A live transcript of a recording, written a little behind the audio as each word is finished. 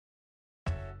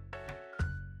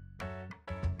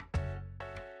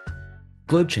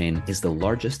GlobeChain is the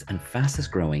largest and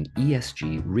fastest growing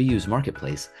ESG reuse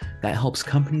marketplace that helps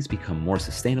companies become more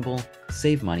sustainable,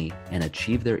 save money, and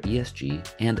achieve their ESG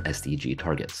and SDG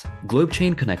targets.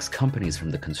 GlobeChain connects companies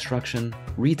from the construction,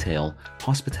 retail,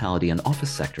 hospitality, and office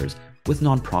sectors with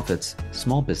nonprofits,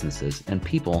 small businesses, and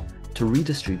people to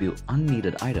redistribute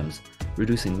unneeded items,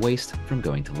 reducing waste from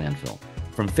going to landfill.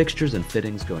 From fixtures and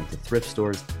fittings going to thrift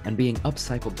stores and being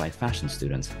upcycled by fashion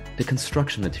students, to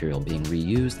construction material being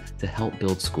reused to help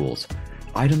build schools,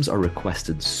 items are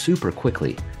requested super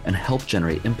quickly and help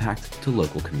generate impact to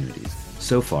local communities.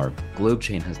 So far,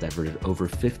 GlobeChain has diverted over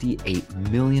 58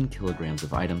 million kilograms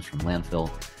of items from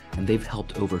landfill, and they've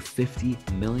helped over 50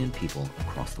 million people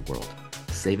across the world,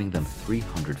 saving them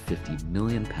 350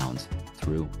 million pounds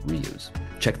through reuse.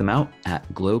 Check them out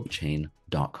at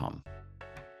globechain.com.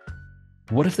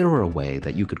 What if there were a way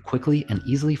that you could quickly and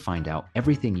easily find out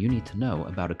everything you need to know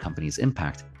about a company's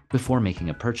impact before making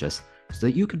a purchase so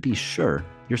that you could be sure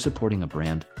you're supporting a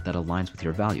brand that aligns with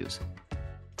your values?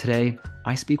 Today,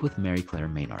 I speak with Mary Claire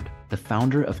Maynard, the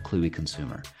founder of Kluwe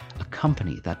Consumer, a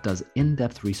company that does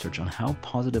in-depth research on how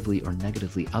positively or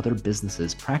negatively other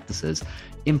businesses' practices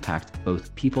impact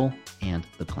both people and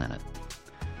the planet.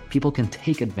 People can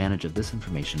take advantage of this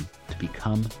information to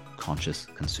become conscious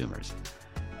consumers.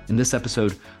 In this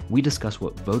episode, we discuss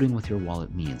what voting with your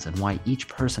wallet means and why each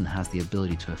person has the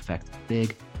ability to affect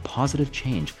big, positive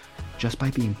change just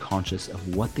by being conscious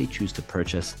of what they choose to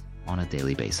purchase on a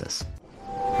daily basis.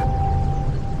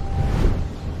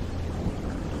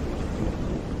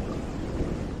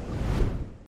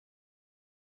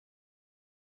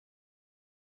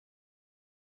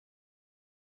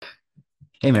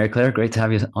 Hey, Mary Claire, great to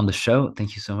have you on the show.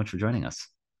 Thank you so much for joining us.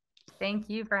 Thank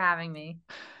you for having me.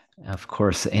 Of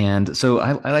course. And so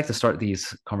I like to start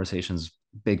these conversations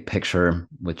big picture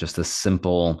with just a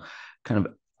simple kind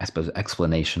of, I suppose,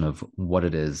 explanation of what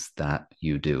it is that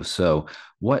you do. So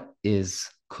what is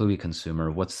Kluwe Consumer?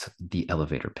 What's the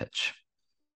elevator pitch?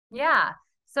 Yeah.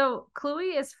 So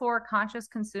Kluwe is for conscious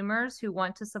consumers who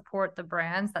want to support the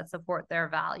brands that support their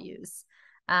values.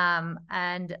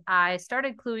 And I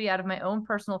started Kluwe out of my own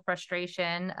personal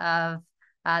frustration of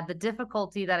the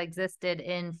difficulty that existed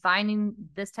in finding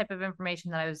this type of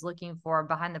information that I was looking for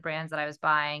behind the brands that I was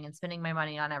buying and spending my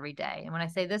money on every day. And when I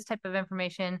say this type of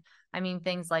information, I mean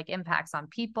things like impacts on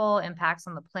people, impacts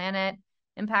on the planet,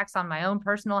 impacts on my own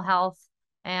personal health.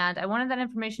 And I wanted that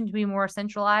information to be more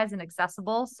centralized and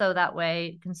accessible so that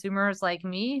way consumers like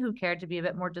me who cared to be a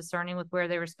bit more discerning with where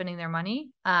they were spending their money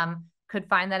could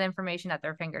find that information at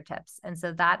their fingertips. And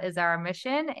so that is our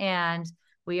mission. And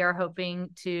we are hoping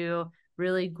to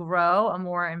really grow a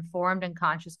more informed and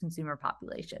conscious consumer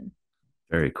population.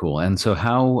 Very cool. And so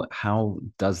how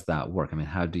does that work? I mean,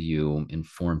 how do you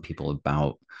inform people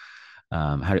about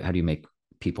how do you make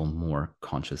people more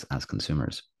conscious as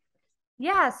consumers?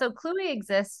 Yeah, so Kluwe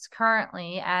exists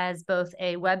currently as both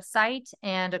a website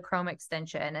and a Chrome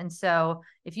extension. And so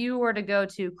if you were to go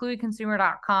to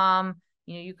kluweconsumer.com,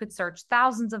 you could search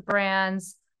thousands of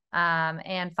brands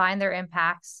and find their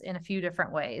impacts in a few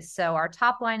different ways. So our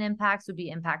top line impacts would be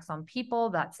impacts on people,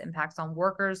 that's impacts on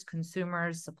workers,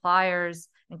 consumers, suppliers,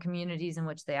 and communities in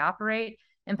which they operate.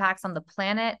 Impacts on the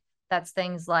planet, that's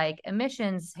things like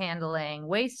emissions handling,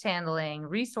 waste handling,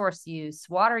 resource use,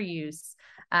 water use.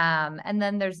 And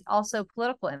then there's also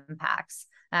political impacts.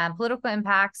 Political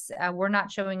impacts, we're not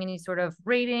showing any sort of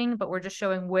rating, but we're just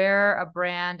showing where a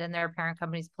brand and their parent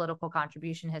company's political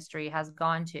contribution history has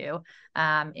gone to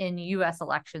in US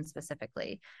elections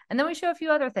specifically. And then we show a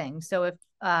few other things. So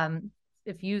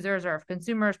if users or if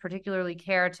consumers particularly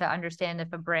care to understand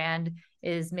if a brand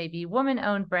is maybe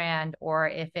woman-owned brand, or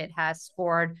if it has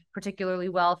scored particularly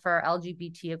well for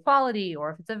LGBT equality, or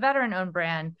if it's a veteran-owned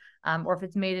brand, or if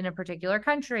it's made in a particular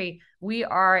country, we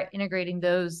are integrating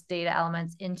those data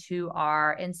elements into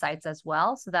our insights as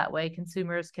well. So that way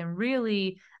consumers can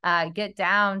really get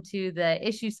down to the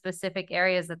issue-specific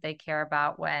areas that they care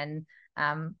about when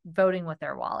voting with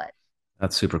their wallet.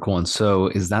 That's super cool. And so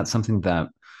is that something that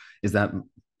is that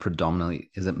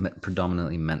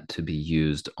predominantly meant to be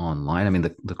used online? I mean,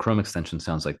 the Chrome extension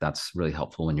sounds like that's really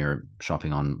helpful when you're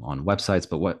shopping on websites,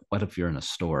 but what if you're in a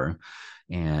store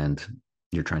and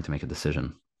you're trying to make a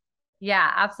decision?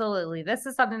 Yeah, absolutely. This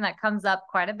is something that comes up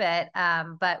quite a bit,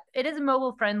 but it is a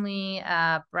mobile-friendly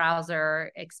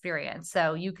browser experience.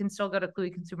 So you can still go to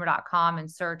kluweconsumer.com and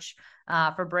search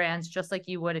for brands just like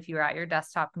you would if you were at your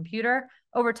desktop computer.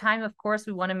 Over time, of course,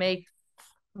 we want to make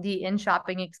the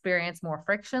in-shopping experience more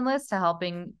frictionless to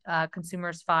helping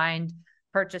consumers find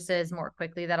purchases more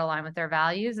quickly that align with their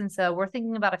values. And so we're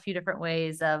thinking about a few different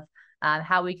ways of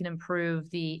how we can improve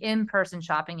the in-person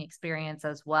shopping experience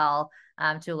as well,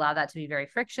 to allow that to be very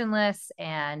frictionless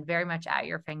and very much at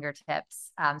your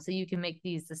fingertips. So you can make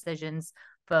these decisions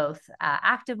both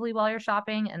actively while you're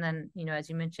shopping, and then, as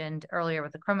you mentioned earlier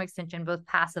with the Chrome extension, both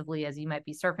passively as you might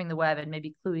be surfing the web and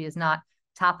maybe Kluey is not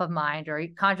top of mind, or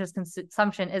conscious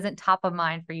consumption isn't top of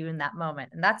mind for you in that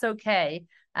moment. And that's okay.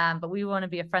 But we want to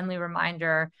be a friendly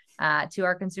reminder to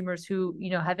our consumers who,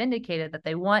 have indicated that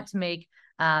they want to make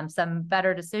some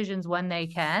better decisions when they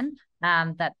can,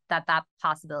 that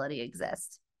possibility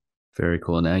exists. Very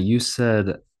cool. Now you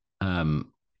said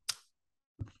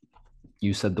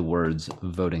the words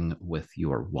voting with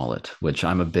your wallet, which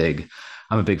I'm a big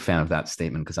fan of that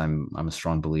statement, because I'm a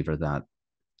strong believer that,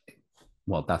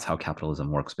 well, that's how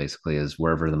capitalism works, basically, is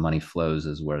wherever the money flows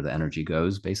is where the energy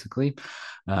goes, basically.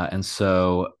 And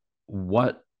so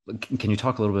can you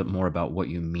talk a little bit more about what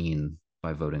you mean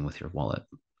by voting with your wallet?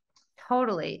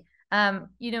 Totally.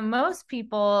 Most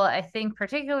people, I think,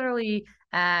 particularly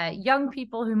young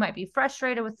people who might be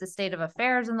frustrated with the state of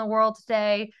affairs in the world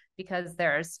today, because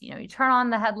there's, you turn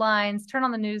on the headlines, turn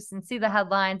on the news and see the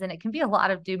headlines, and it can be a lot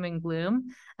of doom and gloom.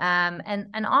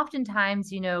 And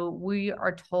oftentimes, we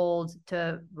are told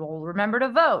to, well, remember to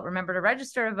vote, remember to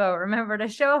register to vote, remember to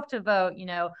show up to vote,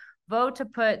 vote to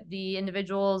put the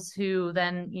individuals who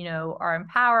then, are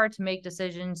empowered to make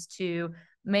decisions to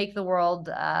make the world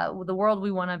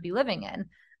we want to be living in.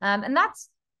 And that's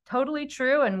totally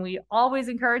true. And we always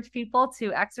encourage people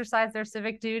to exercise their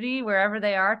civic duty wherever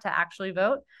they are to actually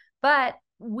vote. But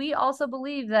we also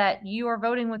believe that you are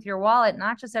voting with your wallet,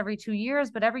 not just every 2 years,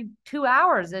 but every 2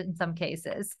 hours in some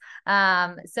cases.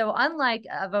 So unlike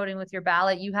voting with your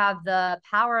ballot, you have the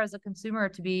power as a consumer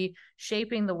to be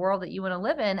shaping the world that you want to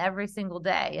live in every single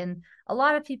day. And a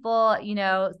lot of people, let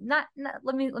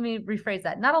me rephrase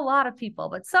that. Not a lot of people,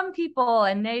 but some people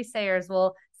and naysayers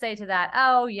will say to that,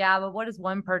 oh yeah, but what is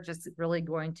one purchase really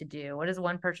going to do? What is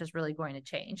one purchase really going to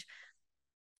change?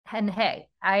 And hey,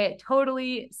 I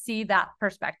totally see that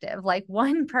perspective. Like,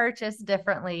 one purchase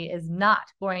differently is not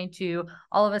going to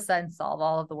all of a sudden solve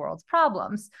all of the world's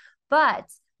problems. But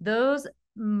those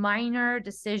minor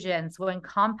decisions, when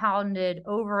compounded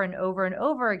over and over and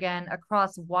over again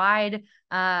across wide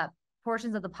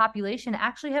portions of the population,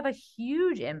 actually have a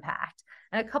huge impact.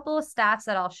 And a couple of stats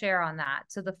that I'll share on that.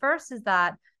 So the first is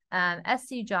that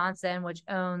SC Johnson, which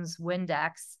owns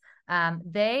Windex,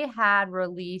 they had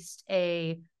released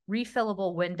a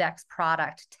refillable Windex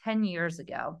product 10 years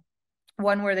ago.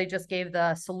 One where they just gave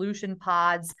the solution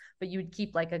pods, but you would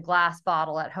keep like a glass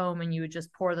bottle at home and you would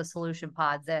just pour the solution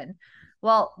pods in.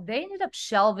 Well, they ended up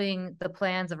shelving the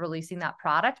plans of releasing that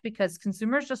product because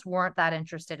consumers just weren't that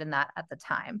interested in that at the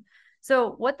time.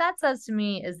 So what that says to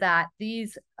me is that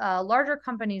these larger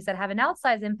companies that have an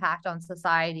outsized impact on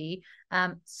society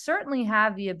certainly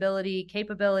have the ability,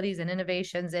 capabilities, and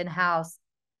innovations in-house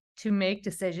to make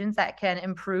decisions that can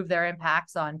improve their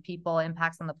impacts on people,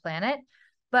 impacts on the planet.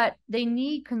 But they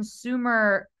need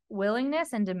consumer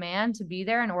willingness and demand to be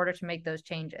there in order to make those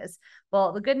changes.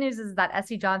 Well, the good news is that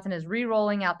SC Johnson is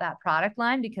re-rolling out that product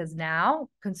line because now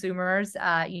consumers,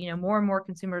 more and more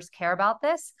consumers care about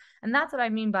this. And that's what I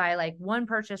mean by like one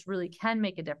purchase really can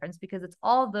make a difference, because it's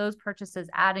all those purchases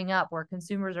adding up where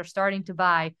consumers are starting to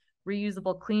buy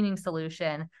reusable cleaning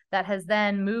solution that has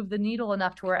then moved the needle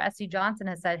enough to where SC Johnson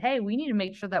has said, hey, we need to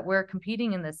make sure that we're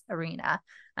competing in this arena.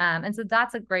 And so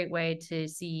that's a great way to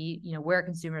see, where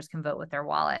consumers can vote with their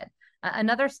wallet.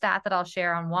 Another stat that I'll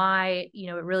share on why,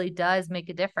 it really does make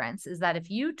a difference is that if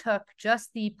you took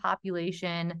just the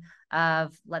population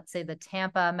of, let's say, the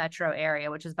Tampa metro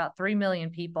area, which is about 3 million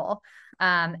people,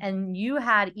 and you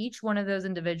had each one of those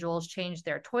individuals change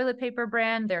their toilet paper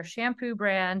brand, their shampoo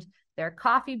brand, their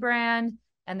coffee brand,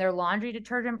 and their laundry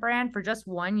detergent brand for just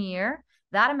 1 year,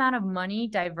 that amount of money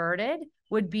diverted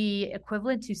would be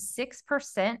equivalent to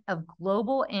 6% of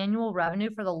global annual revenue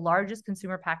for the largest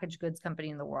consumer packaged goods company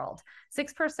in the world.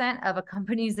 6% of a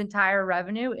company's entire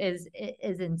revenue is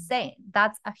insane.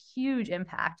 That's a huge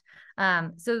impact.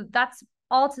 So that's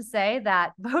all to say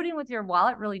that voting with your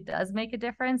wallet really does make a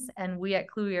difference. And we at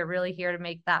Kluey are really here to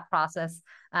make that process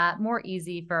more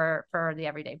easy for the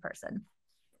everyday person.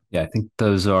 Yeah, I think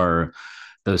those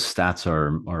stats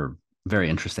are very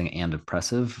interesting and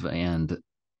impressive. And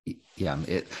yeah,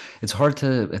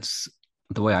 it's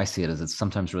the way I see it is it's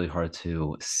sometimes really hard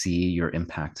to see your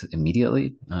impact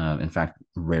immediately. In fact,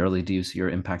 rarely do you see your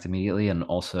impact immediately. And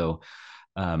also,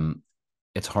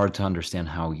 it's hard to understand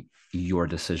how your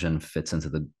decision fits into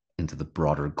the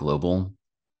broader global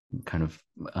kind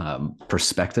of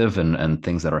perspective and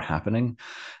things that are happening.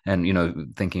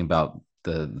 And, thinking about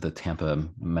the Tampa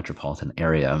metropolitan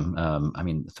area, I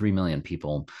mean, 3 million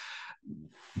people,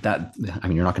 that, I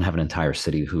mean, you're not going to have an entire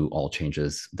city who all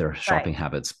changes their Right. shopping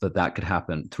habits, but that could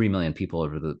happen. 3 million people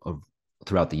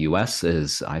throughout the US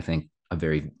is, I think, a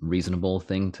very reasonable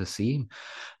thing to see.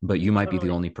 But you might be the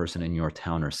Totally. only person in your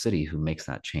town or city who makes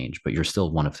that change, but you're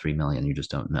still one of 3 million. You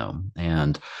just don't know.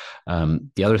 And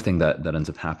the other thing that ends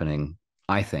up happening,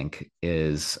 I think,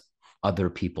 is other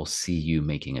people see you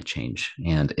making a change,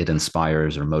 and it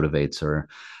inspires or motivates or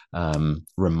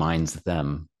reminds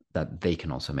them that they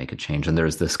can also make a change. And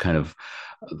there's this kind of,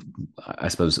 I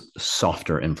suppose,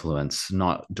 softer influence,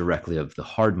 not directly of the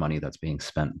hard money that's being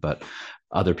spent, but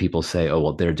other people say, oh,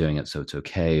 well, they're doing it, so it's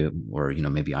okay. Or,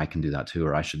 maybe I can do that too,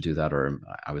 or I should do that, or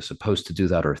I was supposed to do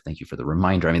that, or thank you for the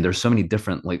reminder. I mean, there's so many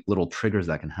different like little triggers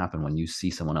that can happen when you see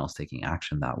someone else taking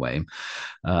action that way.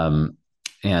 Um,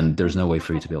 and there's no way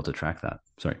for you to be able to track that.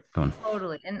 Sorry, go on.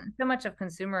 Totally. And so much of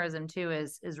consumerism too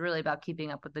is really about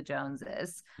keeping up with the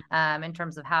Joneses, in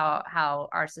terms of how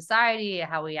our society,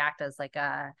 how we act as like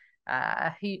a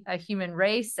human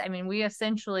race. I mean, we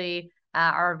essentially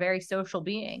are very social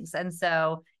beings. And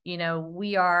so,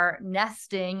 we are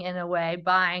nesting in a way,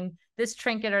 buying this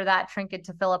trinket or that trinket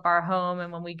to fill up our home.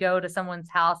 And when we go to someone's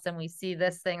house and we see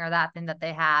this thing or that thing that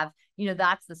they have,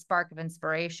 that's the spark of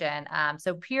inspiration.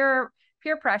 So peer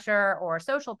pressure or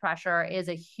social pressure is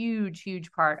a huge,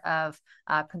 huge part of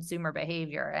consumer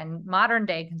behavior. And modern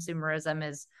day consumerism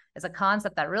is a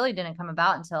concept that really didn't come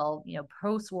about until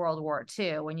post World War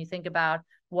II. When you think about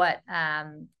what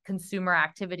consumer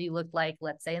activity looked like,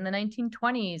 let's say in the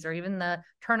 1920s or even the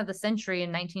turn of the century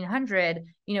in 1900,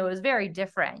 it was very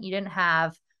different. You didn't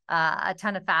have a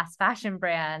ton of fast fashion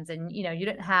brands, and you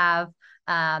didn't have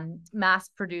mass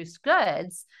produced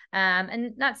goods.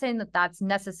 And not saying that that's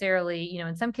necessarily,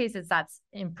 in some cases that's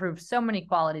improved so many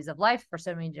qualities of life for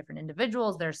so many different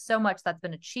individuals. There's so much that's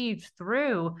been achieved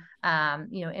through,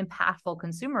 impactful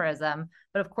consumerism.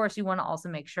 But of course, you want to also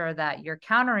make sure that you're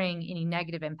countering any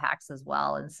negative impacts as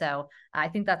well. And so I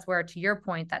think that's where, to your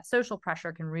point, that social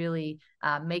pressure can really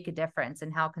make a difference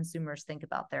in how consumers think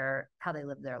about how they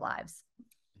live their lives.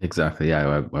 Exactly.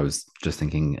 Yeah, I was just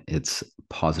thinking it's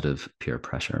positive peer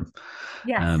pressure.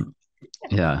 Yes. Um,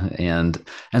 yeah,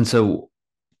 and so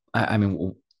I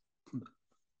mean,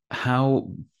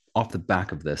 how, off the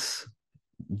back of this,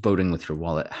 voting with your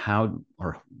wallet, how,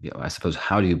 or I suppose,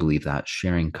 how do you believe that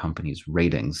sharing companies'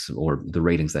 ratings or the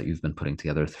ratings that you've been putting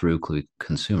together through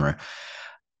Consumer,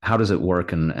 how does it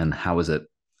work, and how is it,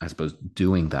 I suppose,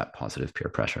 doing that positive peer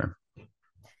pressure?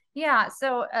 Yeah.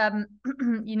 So,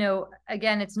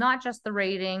 again, it's not just the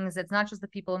ratings, it's not just the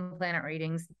People and Planet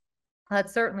ratings.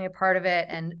 That's certainly a part of it.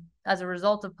 And as a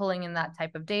result of pulling in that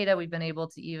type of data, we've been able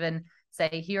to even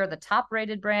say, here are the top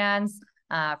rated brands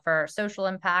for social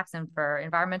impacts and for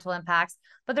environmental impacts.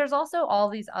 But there's also all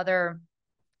these other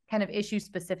kind of issue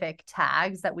specific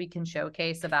tags that we can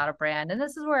showcase about a brand. And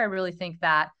this is where I really think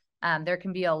that there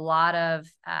can be a lot of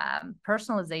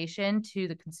personalization to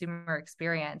the consumer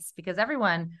experience, because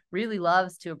everyone really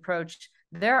loves to approach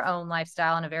their own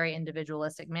lifestyle in a very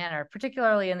individualistic manner.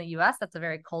 Particularly in the US, that's a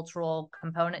very cultural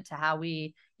component to how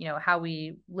we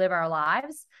live our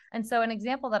lives. And so an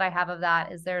example that I have of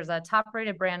that is there's a top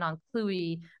rated brand on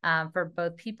Kluwe for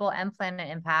both people and planet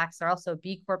impacts. They're also a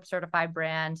B Corp certified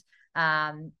brand.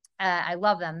 I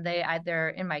love them. They're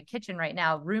in my kitchen right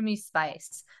now, Rumi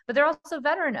Spice, but they're also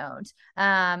veteran owned,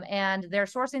 and they're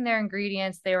sourcing their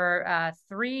ingredients. They were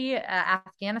three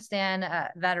Afghanistan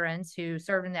veterans who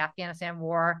served in the Afghanistan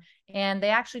war, and they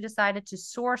actually decided to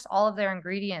source all of their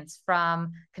ingredients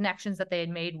from connections that they had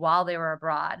made while they were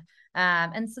abroad.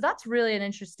 And so that's really an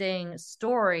interesting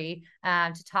story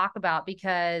to talk about,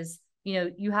 because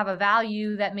you have a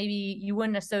value that maybe you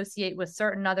wouldn't associate with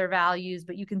certain other values,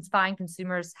 but you can find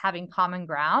consumers having common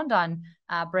ground on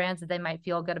brands that they might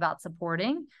feel good about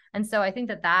supporting. And so I think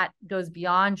that goes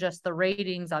beyond just the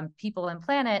ratings on People and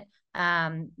Planet,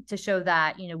 to show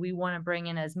that we want to bring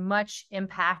in as much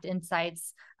impact,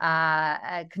 insights,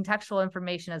 contextual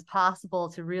information as possible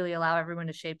to really allow everyone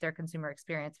to shape their consumer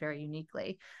experience very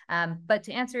uniquely. But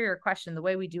to answer your question, the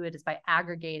way we do it is by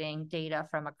aggregating data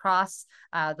from across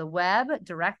the web,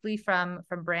 directly from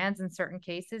brands in certain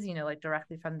cases, like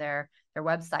directly from their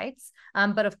websites,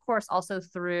 but of course also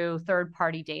through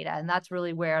third-party data. And that's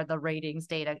really where the ratings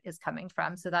data is coming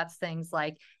from. So that's things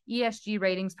like ESG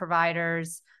ratings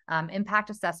providers, impact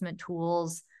assessment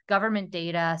tools, government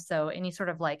data. So any sort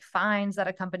of like fines that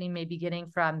a company may be getting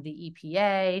from the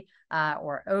EPA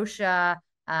or OSHA,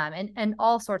 and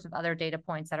all sorts of other data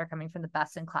points that are coming from the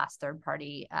best in class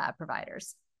third-party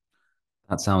providers.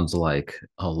 That sounds like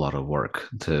a lot of work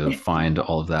to find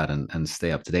all of that and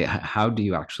stay up to date. How do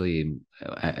you actually,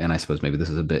 and I suppose maybe this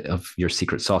is a bit of your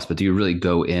secret sauce, but do you really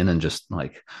go in and just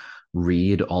like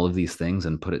read all of these things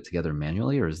and put it together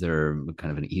manually, or is there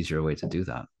kind of an easier way to do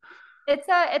that?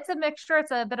 It's a mixture.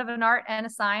 It's a bit of an art and a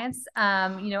science.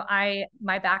 My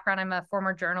background, I'm a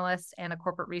former journalist and a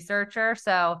corporate researcher.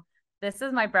 So this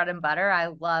is my bread and butter. I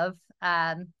love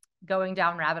going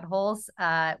down rabbit holes,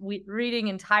 reading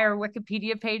entire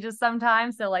Wikipedia pages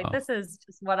sometimes. So like Oh, this is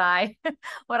just what I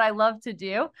what I love to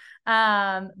do.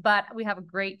 But we have a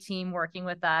great team working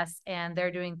with us, and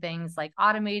they're doing things like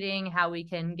automating how we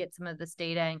can get some of this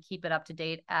data and keep it up to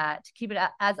date, to keep it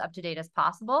as up to date as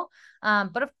possible.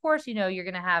 But of course, you're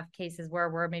going to have cases where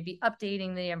we're maybe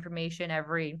updating the information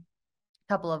every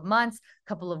couple of months,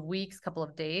 couple of weeks, couple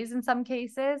of days in some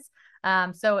cases.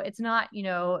 So it's not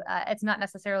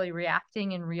necessarily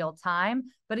reacting in real time.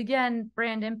 But again,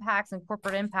 brand impacts and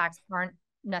corporate impacts aren't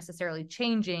necessarily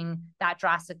changing that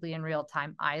drastically in real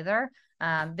time either.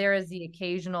 There is the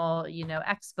occasional,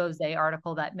 expose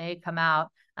article that may come out,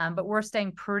 but we're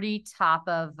staying pretty top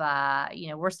of,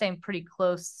 we're staying pretty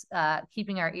close,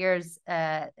 keeping our ears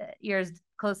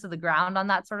close to the ground on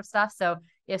that sort of stuff. So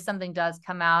if something does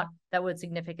come out that would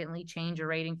significantly change a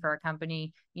rating for a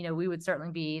company, we would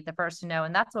certainly be the first to know.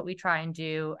 And that's what we try and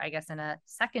do, I guess, in a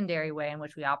secondary way in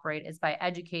which we operate, is by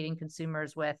educating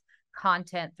consumers with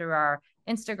content through our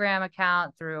Instagram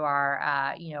account, through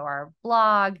our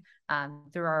blog,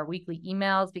 through our weekly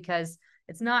emails, because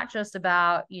it's not just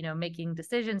about, making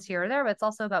decisions here or there, but it's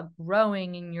also about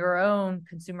growing in your own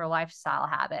consumer lifestyle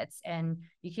habits. And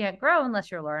you can't grow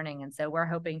unless you're learning. And so we're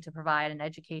hoping to provide an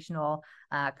educational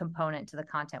component to the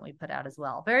content we put out as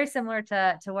well. Very similar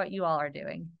to what you all are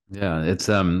doing. yeah, it's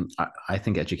I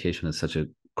think education is such a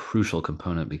crucial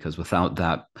component because without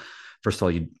that, first of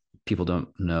all, you people don't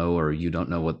know or you don't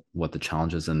know what the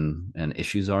challenges and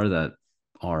issues are that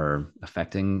are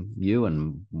affecting you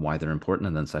and why they're important.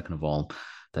 And then second of all,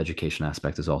 the education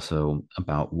aspect is also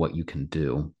about what you can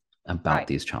do about Right.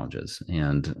 these challenges.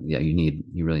 And yeah,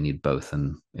 you really need both,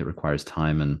 and it requires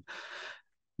time and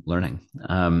learning.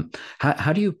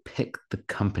 How do you pick the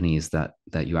companies that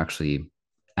you actually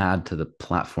add to the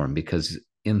platform? Because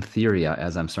in theory,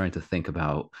 as I'm starting to think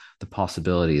about the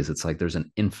possibilities, it's like there's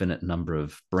an infinite number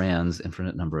of brands,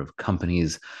 infinite number of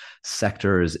companies,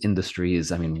 sectors,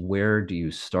 industries. I mean, where do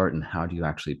you start, and how do you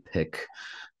actually pick,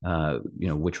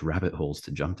 which rabbit holes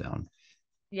to jump down?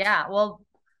 Yeah. Well,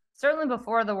 certainly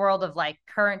before the world of like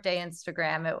current day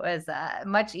Instagram, it was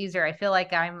much easier. I feel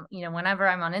like whenever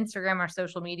I'm on Instagram or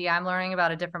social media, I'm learning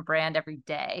about a different brand every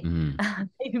day, Mm,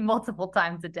 maybe multiple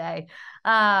times a day.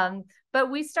 Um, but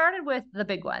we started with the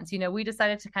big ones. We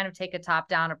decided to kind of take a top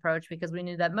down approach because we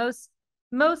knew that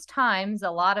most times a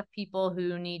lot of people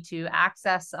who need to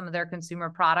access some of their consumer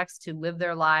products to live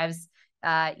their lives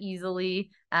easily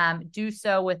do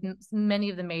so with many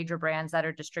of the major brands that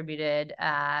are distributed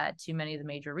to many of the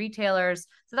major retailers.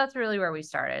 So that's really where we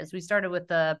started. Is we started with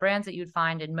the brands that you'd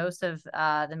find in most of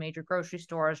the major grocery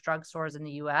stores, drugstores in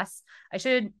the U.S. I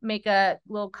should make a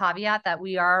little caveat that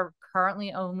we are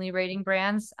currently only rating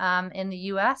brands in the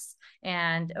U.S.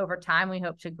 And over time, we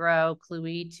hope to grow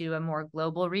Kluwe to a more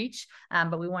global reach.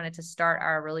 But we wanted to start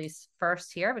our release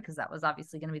first here because that was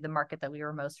obviously going to be the market that we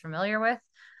were most familiar with.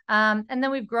 And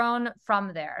then we've grown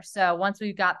from there. So once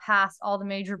we got past all the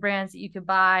major brands that you could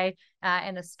buy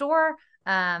in a store,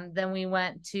 then we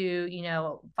went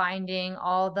to, finding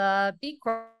all the B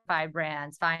certified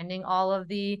brands, finding all of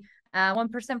the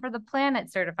 1% for the planet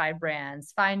certified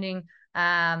brands, finding,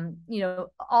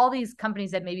 all these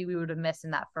companies that maybe we would have missed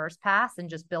in that first pass, and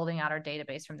just building out our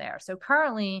database from there. So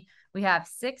currently we have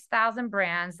 6,000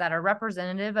 brands that are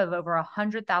representative of over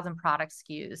 100,000 product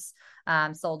SKUs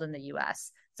sold in the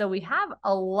US. So we have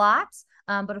a lot,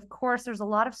 but of course, there's a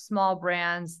lot of small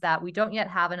brands that we don't yet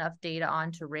have enough data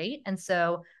on to rate. And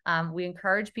so we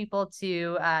encourage people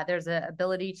to, there's an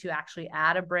ability to actually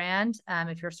add a brand.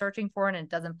 If you're searching for it and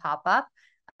it doesn't pop up,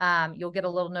 you'll get a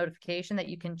little notification that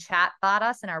you can chat bot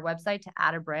us in our website to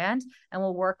add a brand, and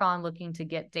we'll work on looking to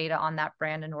get data on that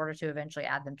brand in order to eventually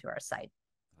add them to our site.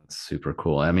 that's super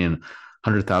cool. I mean,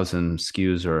 100,000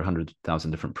 SKUs or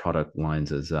 100,000 different product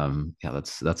lines is yeah,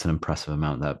 that's an impressive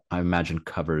amount that I imagine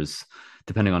covers,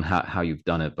 depending on how you've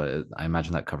done it, but I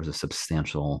imagine that covers a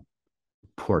substantial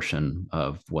portion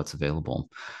of what's available.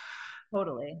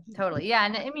 Totally. Totally. Yeah.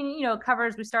 And I mean,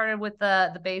 covers, we started with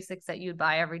the basics that you'd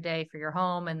buy every day for your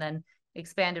home and then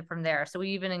expanded from there. So we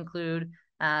even include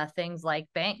things like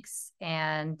banks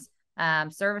and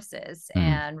services Mm,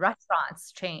 and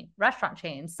restaurant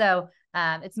chains. So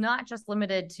it's not just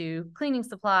limited to cleaning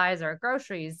supplies or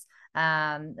groceries.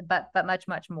 but much,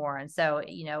 much more. And so,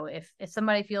 if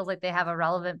somebody feels like they have a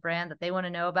relevant brand that they want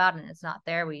to know about and it's not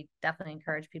there, we definitely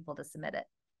encourage people to submit it.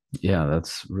 Yeah,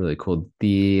 that's really cool.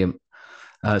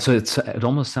 So it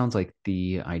almost sounds like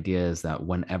the idea is that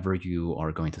whenever you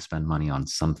are going to spend money on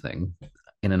something,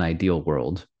 in an ideal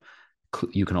world,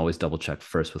 you can always double check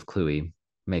first with Cluey,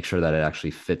 make sure that it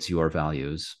actually fits your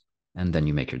values, and then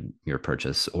you make your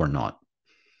purchase or not.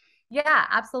 Yeah,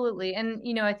 absolutely. And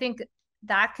I think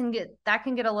that can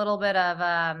get a little bit of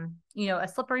a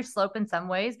slippery slope in some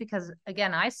ways, because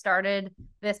again, I started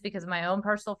this because of my own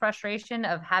personal frustration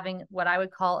of having what I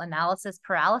would call analysis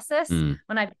paralysis Mm,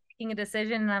 when I'm making a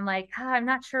decision and I'm like, I'm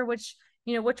not sure which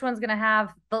one's going to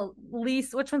have the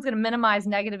least, which one's going to minimize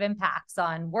negative impacts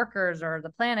on workers or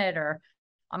the planet or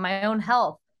on my own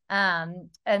health. And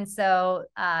so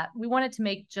we wanted to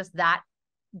make just that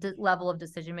level of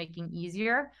decision making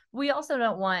easier. We also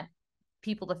don't want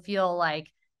people to feel like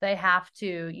they have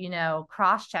to,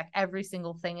 cross check every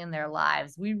single thing in their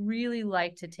lives. We really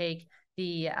like to take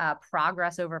the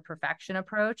progress over perfection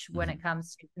approach when mhm. it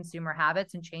comes to consumer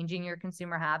habits and changing your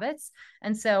consumer habits.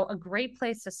 And so a great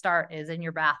place to start is in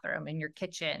your bathroom, in your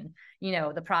kitchen,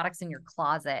 the products in your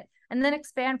closet, and then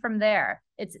expand from there.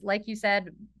 It's like you said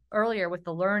earlier, with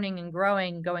the learning and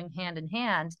growing going hand in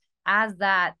hand. As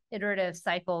that iterative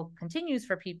cycle continues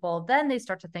for people, then they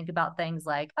start to think about things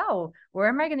like, oh, where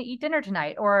am I going to eat dinner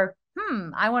tonight? Or,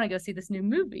 I want to go see this new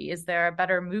movie. Is there a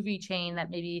better movie chain that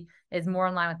maybe is more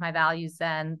in line with my values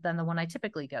than the one I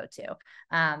typically go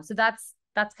to? So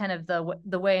that's kind of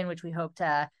the way in which we hope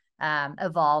to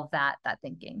evolve that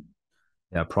thinking.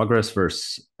 Yeah, progress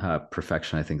versus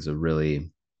perfection, I think, is a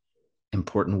really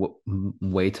important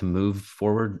way to move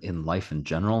forward in life in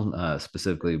general,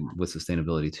 specifically with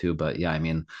sustainability too. But yeah, I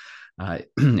mean,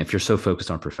 if you're so focused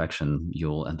on perfection,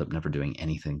 you'll end up never doing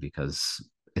anything because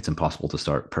it's impossible to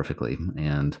start perfectly.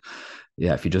 And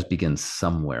yeah, if you just begin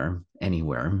somewhere,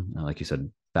 anywhere, like you said,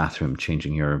 bathroom,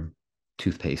 changing your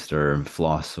toothpaste or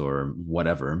floss or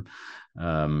whatever,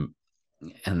 um,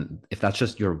 and if that's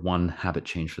just your one habit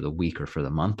change for the week or for the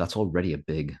month, that's already a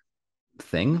big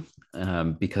thing,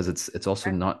 because it's also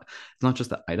not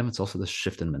just the item, it's also the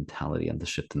shift in mentality and the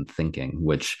shift in thinking,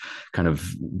 which kind of,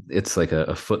 it's like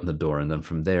a foot in the door, and then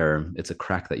from there it's a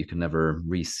crack that you can never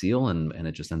reseal, and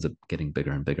it just ends up getting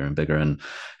bigger and bigger and bigger, and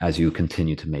as you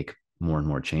continue to make more and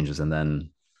more changes, and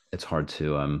then it's hard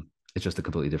to it's just a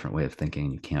completely different way of thinking,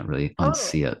 and you can't really Totally.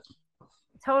 unsee it.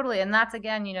 Totally. And that's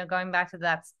again, going back to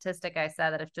that statistic I said,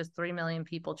 that if just 3 million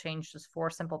people change just 4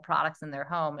 simple products in their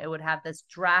home, it would have this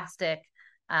drastic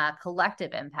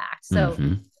collective impact. So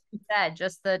Mm-hmm. you said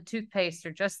just the toothpaste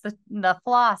or just the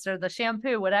floss or the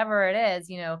shampoo, whatever it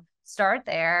is, start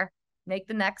there, make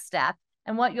the next step.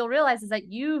 And what you'll realize is that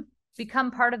you've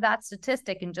become part of that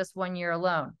statistic in just 1 year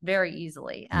alone, very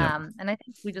easily. Yeah. And I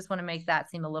think we just want to make that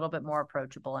seem a little bit more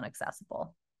approachable and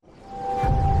accessible.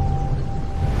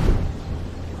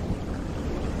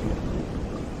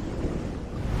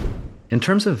 In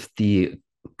terms of the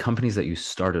companies that you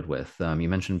started with, you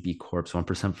mentioned B Corps,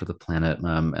 1% for the planet,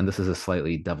 and this is a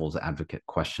slightly devil's advocate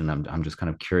question. I'm just kind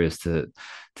of curious to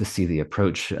see the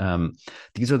approach.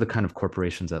 These are the kind of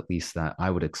corporations, at least, that I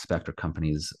would expect are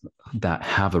companies that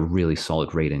have a really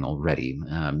solid rating already.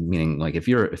 Meaning, like if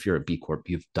you're a B Corp,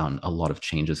 you've done a lot of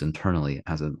changes internally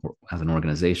as an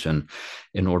organization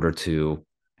in order to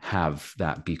have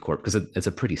that B Corp, because it's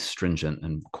a pretty stringent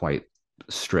and quite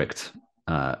strict,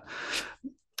 uh,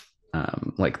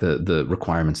 like the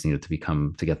requirements needed to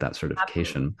get that Absolutely.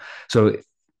 certification. So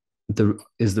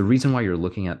the reason why you're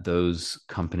looking at those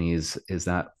companies, is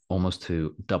that almost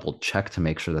to double check to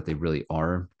make sure that they really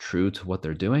are true to what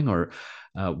they're doing, or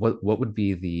what would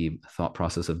be the thought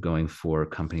process of going for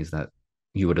companies that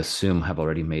you would assume have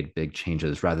already made big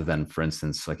changes, rather than, for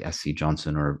instance, like SC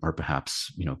Johnson, or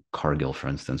perhaps Cargill, for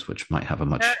instance, which might have a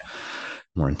much Sure.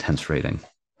 more intense rating.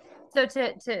 So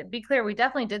to be clear, we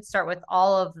definitely did start with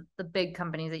all of the big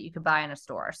companies that you could buy in a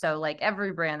store. So like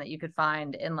every brand that you could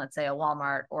find in, let's say, a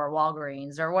Walmart or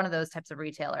Walgreens or one of those types of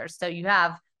retailers. So you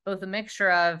have both a mixture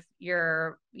of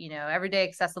your, everyday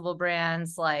accessible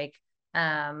brands like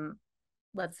um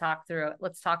let's talk through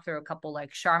a couple,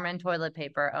 like Charmin toilet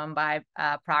paper, owned by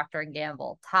Procter and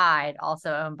Gamble. Tide,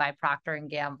 also owned by Procter and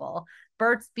Gamble.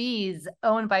 Burt's Bees,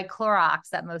 owned by Clorox,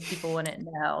 that most people wouldn't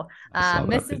know. I saw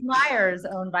that. Mrs. Myers,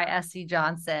 owned by SC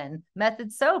Johnson.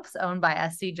 Method Soaps, owned by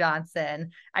SC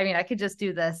Johnson. I mean, I could just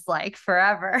do this like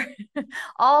forever.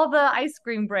 All the ice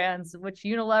cream brands, which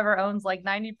Unilever owns like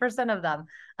 90% of them.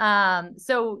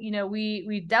 So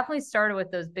we definitely started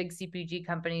with those big CPG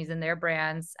companies and their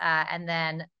brands, and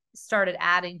then started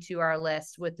adding to our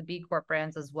list with the B Corp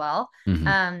brands as well.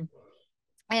 Mhm.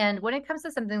 And when it comes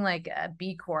to something like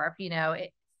B Corp,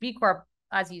 B Corp,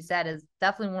 as you said, is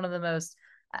definitely one of the most.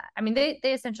 I mean, they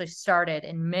essentially started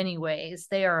in many ways.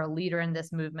 They are a leader in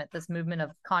this movement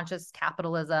of conscious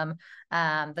capitalism,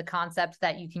 the concept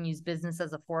that you can use business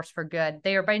as a force for good.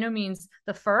 They are by no means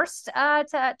the first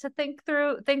to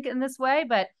think in this way,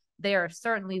 but they are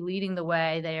certainly leading the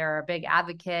way. They are a big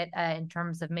advocate in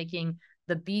terms of making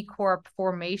the B Corp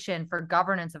formation for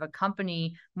governance of a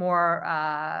company more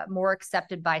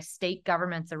accepted by state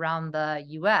governments around the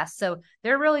U.S. So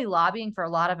they're really lobbying for a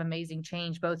lot of amazing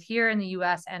change, both here in the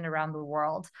U.S. and around the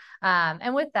world.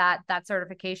 And with that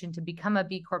certification to become a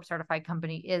B Corp certified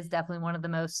company is definitely one of the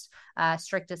most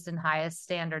strictest and highest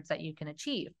standards that you can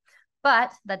achieve.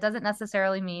 But that doesn't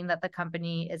necessarily mean that the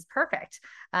company is perfect.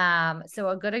 So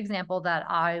a good example that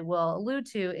I will allude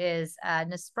to is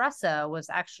Nespresso was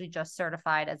actually just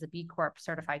certified as a B Corp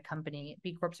certified company,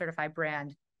 B Corp certified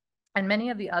brand. And many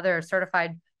of the other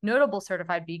notable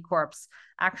certified B Corps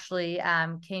actually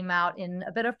came out in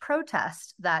a bit of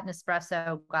protest that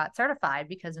Nespresso got certified,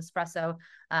 because Nespresso,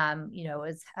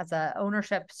 has a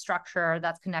ownership structure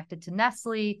that's connected to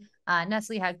Nestle.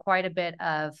 Nestle had quite a bit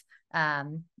of,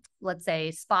 let's say,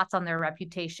 spots on their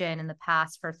reputation in the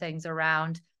past for things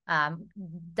around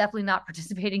definitely not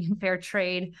participating in fair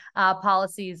trade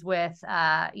policies with,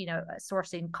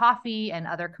 sourcing coffee and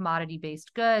other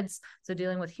commodity-based goods. So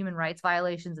dealing with human rights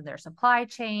violations in their supply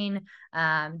chain,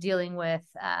 dealing with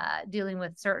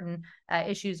certain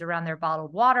issues around their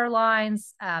bottled water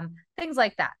lines, things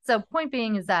like that. So point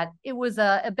being is that it was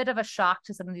a bit of a shock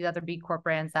to some of the other B Corp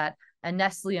brands that a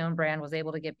Nestle-owned brand was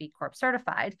able to get B Corp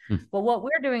certified. But what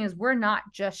we're doing is we're not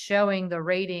just showing the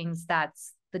ratings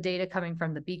that's the data coming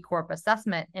from the B Corp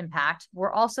assessment impact.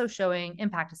 We're also showing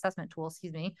impact assessment tool,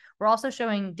 We're also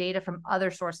showing data from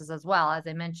other sources as well, as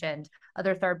I mentioned,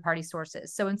 other third-party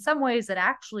sources. So in some ways it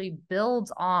actually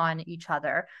builds on each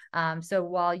other. So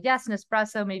while yes,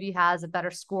 Nespresso maybe has a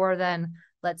better score than,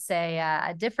 let's say,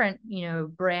 a different,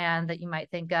 brand that you might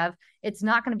think of, it's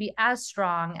not going to be as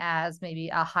strong as maybe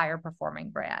a higher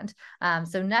performing brand.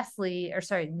 So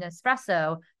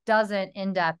Nespresso doesn't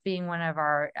end up being one of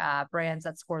our brands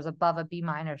that scores above a B-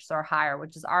 or higher,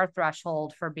 which is our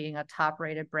threshold for being a top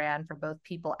rated brand for both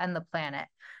people and the planet.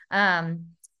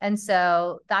 And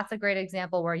so that's a great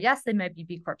example where, yes, they might be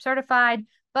B Corp certified,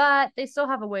 but they still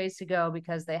have a ways to go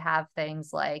because they have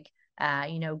things like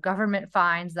government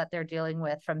fines that they're dealing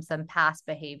with from some past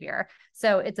behavior.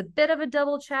 So it's a bit of a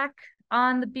double check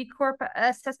on the B Corp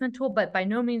assessment tool, but by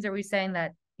no means are we saying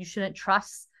that you shouldn't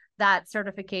trust that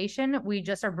certification. We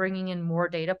just are bringing in more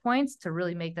data points to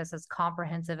really make this as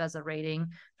comprehensive as a rating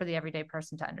for the everyday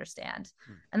person to understand.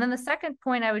 And then the second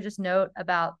point I would just note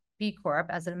about B Corp,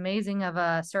 as amazing of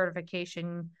a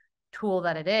certification tool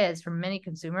that it is for many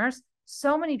consumers,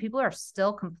 so many people are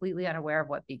still completely unaware of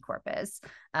what B Corp is.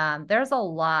 There's a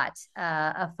lot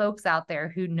of folks out there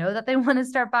who know that they want to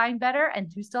start buying better and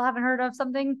who still haven't heard of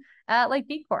something like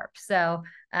B Corp. So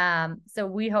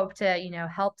we hope to,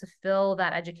 help to fill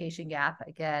that education gap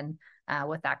again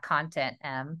with that content.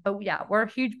 But yeah, we're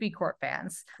huge B Corp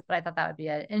fans, but I thought that would be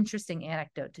an interesting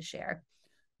anecdote to share.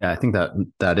 Yeah, I think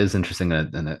that is interesting,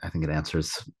 and I think it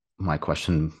answers my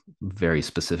question very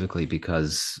specifically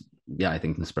because yeah, I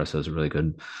think Nespresso is a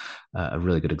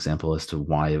really good example as to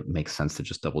why it makes sense to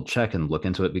just double check and look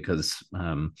into it. Because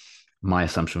my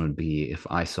assumption would be if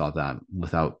I saw that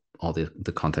without all the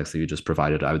context that you just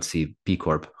provided, I would see B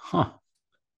Corp,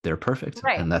 they're perfect,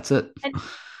 Right. and that's it.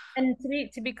 And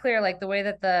to be clear, like the way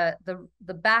that the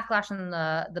backlash and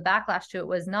the backlash to it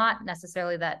was not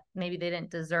necessarily that maybe they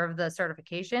didn't deserve the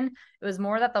certification. It was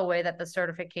more that the way that the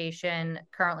certification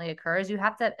currently occurs, you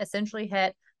have to essentially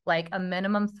hit like a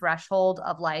minimum threshold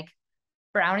of like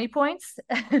brownie points,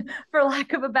 for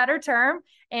lack of a better term,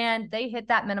 and they hit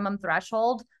that minimum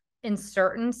threshold in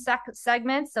certain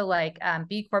segments. So like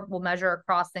B Corp will measure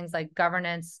across things like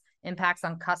governance, impacts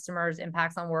on customers,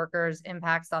 impacts on workers,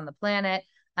 impacts on the planet.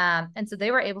 And so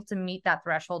they were able to meet that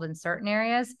threshold in certain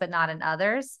areas, but not in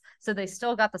others. So they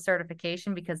still got the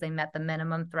certification because they met the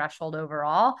minimum threshold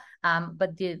overall.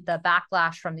 But the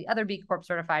backlash from the other B Corp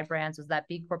certified brands was that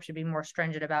B Corp should be more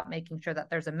stringent about making sure that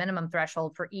there's a minimum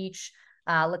threshold for each,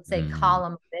 let's say,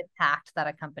 column of impact that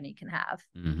a company can have.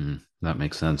 That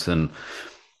makes sense. And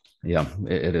yeah,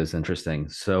 it is interesting.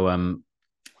 So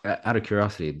out of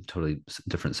curiosity, totally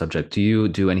different subject. Do you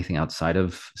do anything outside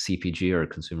of CPG or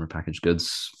consumer packaged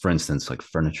goods, for instance, like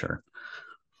furniture?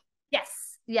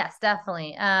 Yes,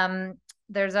 definitely.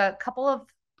 There's a couple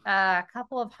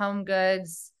of home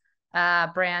goods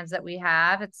brands that we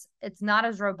have. It's not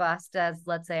as robust as,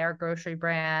 let's say, our grocery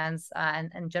brands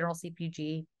and general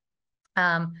CPG.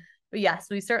 But yes,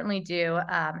 we certainly do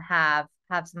have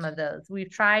some of those. We've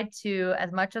tried to,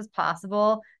 as much as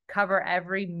possible, cover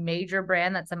every major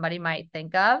brand that somebody might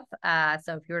think of.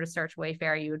 So if you were to search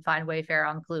Wayfair, you would find Wayfair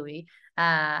on Kluey.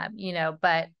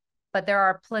 But there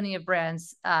are plenty of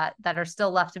brands that are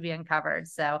still left to be uncovered.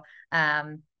 So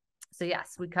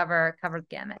yes, we cover the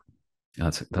gamut.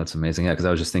 That's amazing. Yeah, because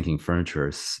I was just thinking furniture.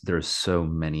 There's so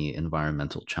many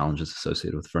environmental challenges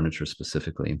associated with furniture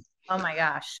specifically. Oh my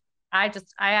gosh. I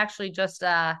actually just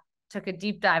took a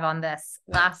deep dive on this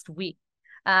last week.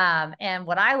 And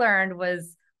what I learned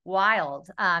was wild,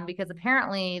 because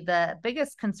apparently the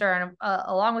biggest concern,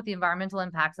 along with the environmental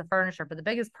impacts of furniture, but the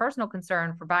biggest personal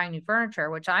concern for buying new furniture,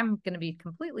 which I'm going to be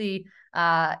completely,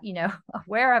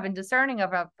 aware of and discerning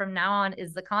of from now on,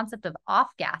 is the concept of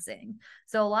off-gassing.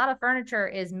 So a lot of furniture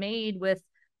is made with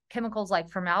chemicals like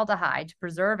formaldehyde to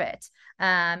preserve it.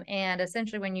 And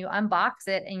essentially, when you unbox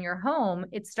it in your home,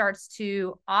 it starts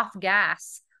to off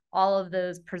gas all of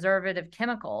those preservative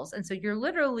chemicals. And so you're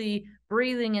literally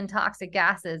breathing in toxic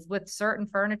gases with certain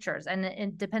furnitures. And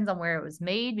it depends on where it was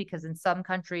made, because in some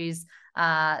countries,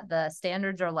 the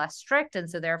standards are less strict. And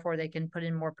so therefore they can put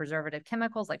in more preservative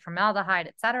chemicals like formaldehyde,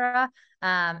 et cetera.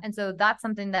 And so that's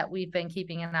something that we've been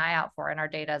keeping an eye out for in our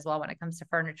data as well when it comes to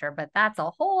furniture. But that's a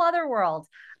whole other world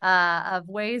of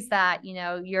ways that,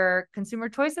 your consumer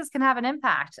choices can have an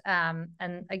impact.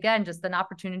 And again, just an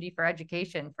opportunity for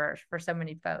education for so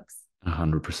many folks.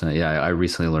 100%. Yeah, I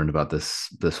recently learned about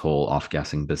this whole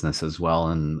off-gassing business as well,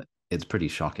 and it's pretty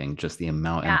shocking, just the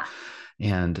amount. Yeah.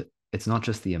 And it's not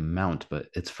just the amount, but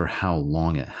it's for how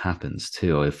long it happens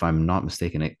too. If I'm not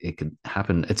mistaken, it could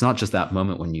happen. It's not just that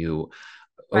moment when you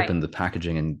Right. open the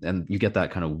packaging and you get that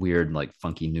kind of weird, like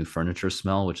funky new furniture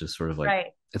smell, which is sort of like, Right.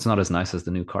 it's not as nice as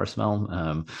the new car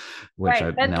smell. Which Right.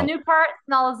 I But the now new car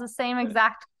smell is the same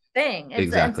exact thing. And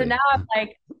so exactly. now I'm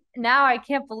like, now I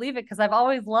can't believe it, because I've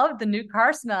always loved the new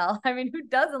car smell. I mean, who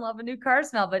doesn't love a new car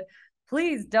smell? But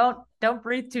please don't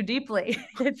breathe too deeply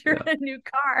if you're Yeah, in a new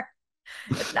car.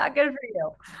 It's not good for you.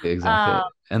 Um, exactly.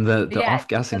 And the yeah, off it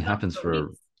gassing goes on happens for for,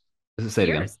 weeks, say it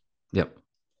again. years. Yep.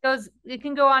 It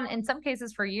can go on in some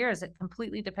cases for years. It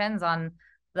completely depends on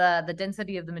the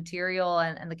density of the material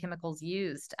and the chemicals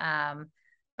used.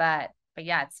 But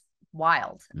yeah, it's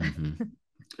wild. Mm-hmm.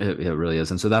 It really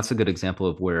is. And so that's a good example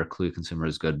of where Clue Consumer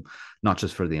is good, not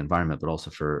just for the environment, but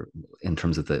also for in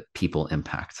terms of the people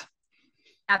impact.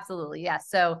 Absolutely. Yes.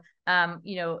 So,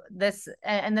 this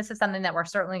is something that we're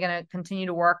certainly going to continue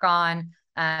to work on,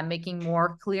 making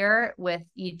more clear with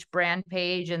each brand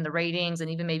page and the ratings, and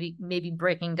even maybe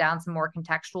breaking down some more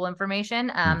contextual information.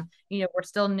 Mm. We're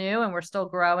still new and we're still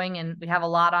growing, and we have a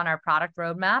lot on our product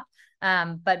roadmap.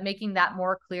 But making that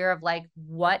more clear of like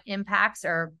what impacts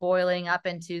are boiling up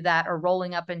into that or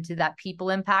rolling up into that people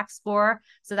impact score.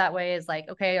 So that way is like,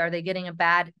 okay, are they getting a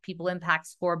bad people impact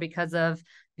score because of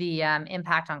the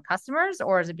impact on customers,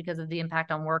 or is it because of the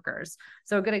impact on workers?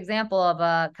 So a good example of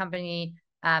a company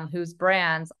whose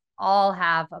brands all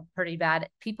have a pretty bad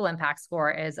people impact score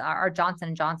is our Johnson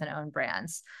and Johnson owned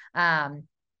brands.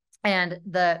 And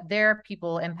their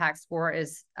people impact score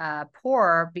is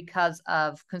poor because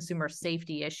of consumer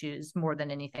safety issues more than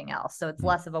anything else. So it's Mm.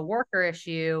 less of a worker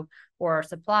issue or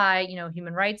supply,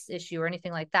 human rights issue or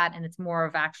anything like that, and it's more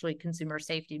of actually consumer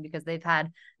safety, because they've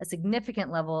had a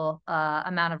significant level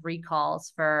amount of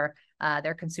recalls for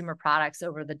their consumer products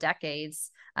over the decades.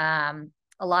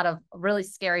 A lot of really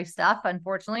scary stuff,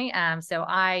 unfortunately. That's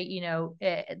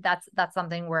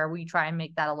something where we try and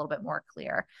make that a little bit more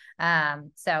clear.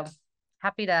 So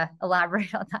happy to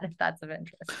elaborate on that if that's of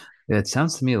interest. It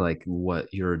sounds to me like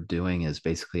what you're doing is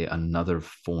basically another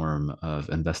form of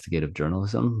investigative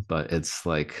journalism, but it's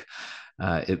like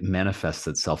it manifests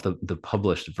itself. The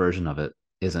published version of it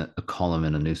isn't a column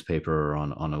in a newspaper or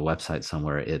on a website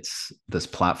somewhere. It's this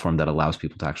platform that allows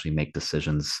people to actually make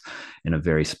decisions in a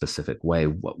very specific way.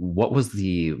 What was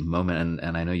the moment?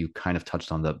 And I know you kind of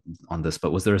touched on this,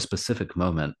 but was there a specific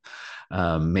moment,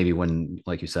 maybe when,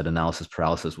 like you said, analysis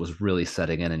paralysis was really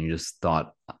setting in, and you just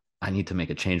thought, I need to make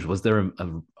a change? Was there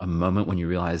a moment when you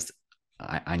realized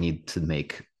I need to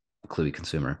make Cluey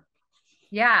Consumer?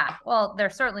 Yeah, well,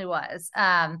 there certainly was.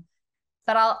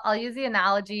 But I'll use the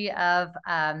analogy of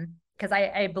because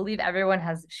I believe everyone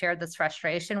has shared this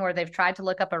frustration where they've tried to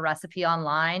look up a recipe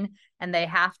online and they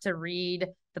have to read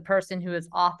the person who has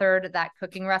authored that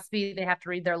cooking recipe. They have to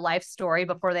read their life story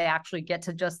before they actually get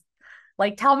to just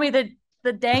like tell me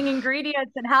the dang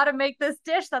ingredients and how to make this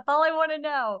dish. That's all I want to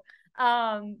know.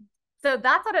 Um, so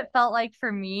that's what it felt like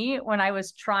for me when I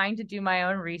was trying to do my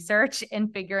own research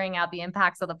and figuring out the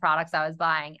impacts of the products I was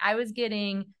buying. I was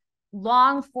getting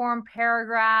long form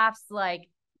paragraphs, like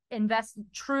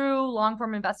true long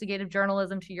form investigative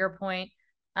journalism, to your point,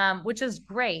 which is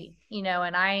great,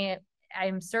 and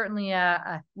I'm certainly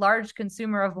a large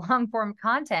consumer of long form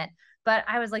content, but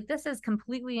I was like, this is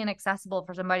completely inaccessible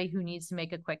for somebody who needs to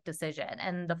make a quick decision.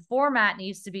 And the format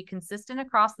needs to be consistent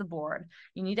across the board.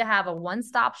 You need to have a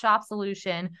one-stop shop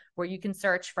solution where you can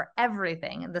search for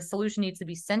everything. And the solution needs to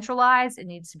be centralized, it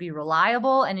needs to be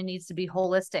reliable, and it needs to be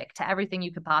holistic to everything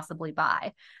you could possibly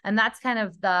buy. And that's kind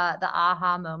of the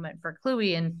aha moment for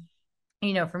Kluey.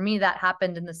 And for me, that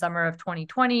happened in the summer of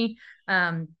 2020.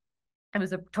 It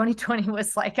was 2020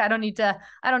 was like, I don't need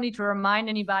to remind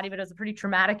anybody, but it was a pretty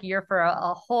traumatic year for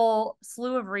a whole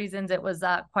slew of reasons. It was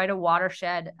quite a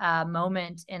watershed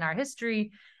moment in our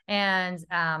history. And,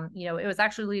 it was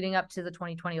actually leading up to the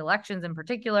 2020 elections in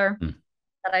particular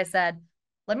that I said,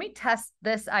 let me test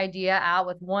this idea out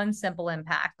with one simple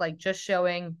impact, like just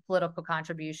showing political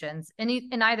contributions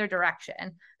in either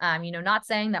direction. Not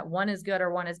saying that one is good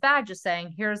or one is bad, just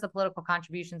saying here's the political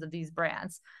contributions of these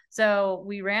brands. So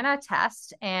we ran a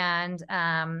test, and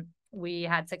we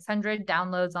had 600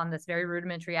 downloads on this very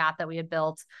rudimentary app that we had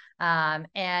built, and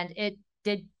it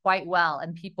did quite well,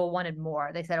 and people wanted more.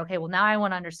 They said, okay, well, now I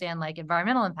want to understand like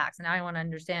environmental impacts, and now I want to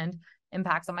understand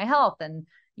impacts on my health, and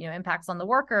impacts on the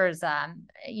workers.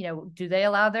 Do they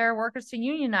allow their workers to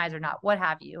unionize or not? What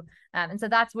have you? And so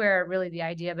that's where really the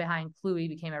idea behind Kluey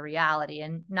became a reality,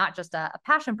 and not just a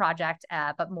passion project,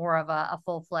 but more of a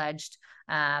full-fledged,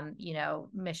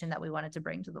 mission that we wanted to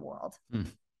bring to the world.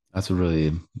 That's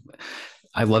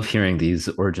I love hearing these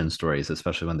origin stories,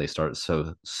 especially when they start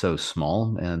so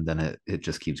small, and then it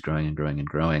just keeps growing and growing and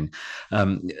growing.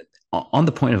 On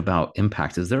the point about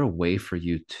impact, is there a way for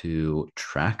you to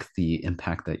track the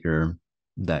impact that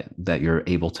you're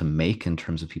able to make in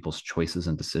terms of people's choices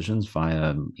and decisions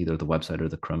via either the website or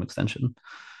the Chrome extension?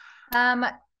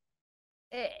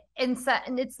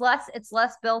 It's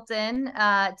less built in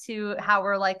to how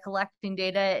we're like collecting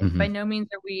data. By no means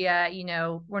are we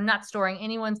we're not storing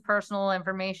anyone's personal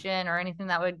information or anything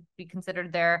that would be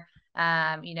considered their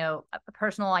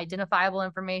personal identifiable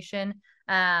information.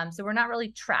 So we're not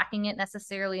really tracking it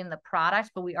necessarily in the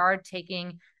product, but we are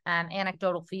taking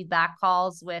anecdotal feedback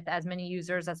calls with as many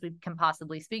users as we can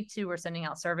possibly speak to. We're sending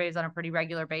out surveys on a pretty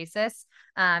regular basis.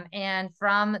 And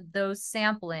from those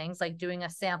samplings, like doing a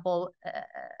sample,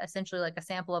 essentially like a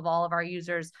sample of all of our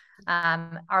users,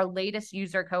 our latest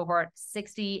user cohort,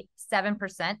 67%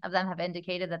 of them have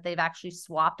indicated that they've actually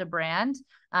swapped a brand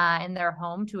in their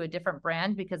home to a different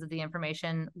brand because of the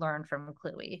information learned from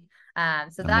Kluey.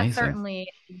 So that's certainly,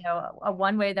 a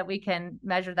one way that we can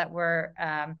measure that we're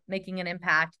making an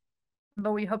impact,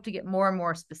 but we hope to get more and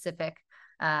more specific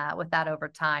with that over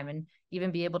time, and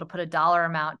even be able to put a dollar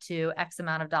amount to X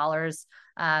amount of dollars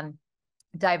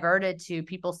diverted to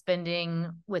people spending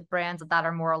with brands that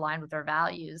are more aligned with their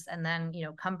values. And then,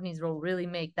 companies will really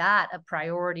make that a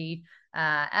priority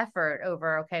effort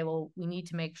over, okay, well, we need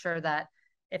to make sure that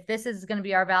if this is going to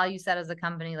be our value set as a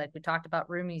company, like we talked about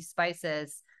Rumi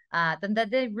spices, then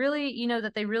that they really,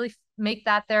 that they really make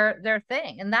that their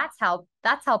thing. And that's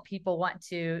how people want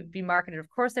to be marketed. Of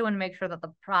course, they want to make sure that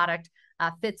the product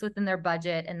fits within their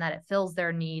budget and that it fills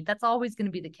their need. That's always going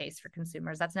to be the case for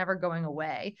consumers. That's never going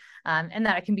away. And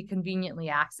that it can be conveniently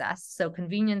accessed. So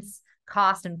convenience,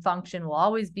 cost, and function will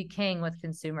always be king with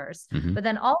consumers. But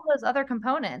then all those other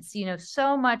components,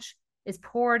 so much is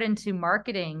poured into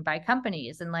marketing by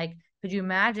companies. And like, could you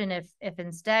imagine if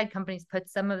instead companies put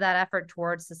some of that effort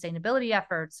towards sustainability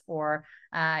efforts or,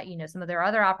 some of their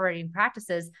other operating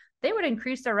practices, they would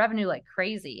increase their revenue like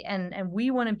crazy. And we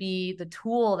want to be the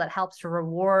tool that helps to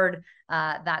reward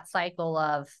that cycle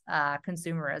of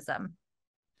consumerism.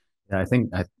 Yeah, I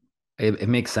think it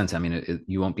makes sense. I mean,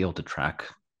 you won't be able to track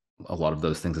a lot of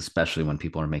those things, especially when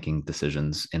people are making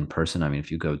decisions in person. I mean,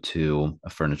 if you go to a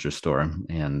furniture store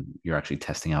and you're actually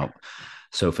testing out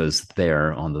sofas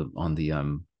there on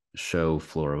the show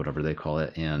floor or whatever they call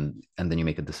it, and then you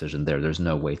make a decision there's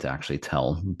no way to actually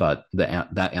tell. But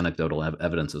that anecdotal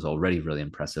evidence is already really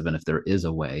impressive. And if there is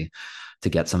a way to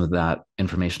get some of that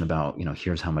information about,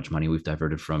 here's how much money we've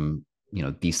diverted from,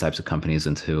 these types of companies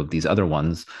into these other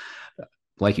ones,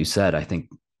 like you said, I think,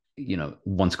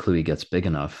 once Kluey gets big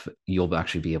enough, you'll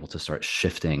actually be able to start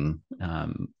shifting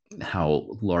how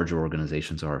larger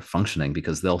organizations are functioning,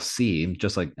 because they'll see,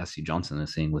 just like SC Johnson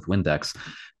is seeing with Windex,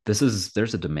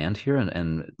 there's a demand here,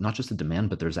 and not just a demand,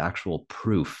 but there's actual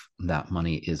proof that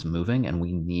money is moving, and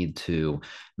we need to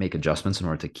make adjustments in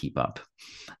order to keep up.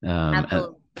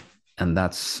 And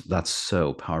that's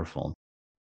so powerful.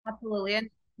 Absolutely. And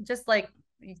just like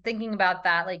thinking about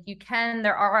that, like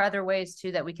there are other ways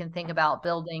too that we can think about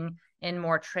building in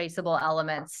more traceable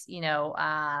elements,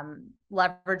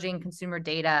 leveraging consumer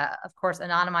data, of course,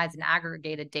 anonymized and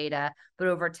aggregated data. But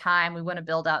over time, we want to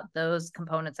build out those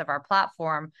components of our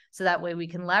platform so that way we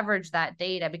can leverage that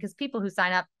data, because people who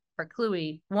sign up for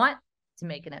Kluey want to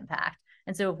make an impact.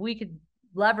 And so if we could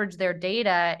leverage their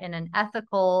data in an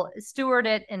ethical, steward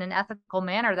it in an ethical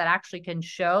manner that actually can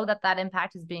show that that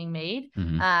impact is being made,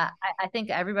 I think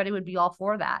everybody would be all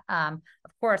for that.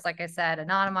 Of course, like I said,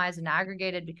 anonymized and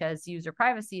aggregated, because user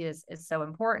privacy is so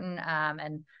important.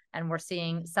 And we're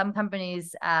seeing some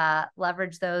companies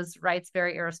leverage those rights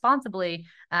very irresponsibly.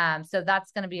 So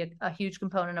that's going to be a huge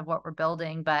component of what we're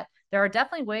building. But there are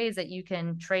definitely ways that you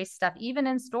can trace stuff even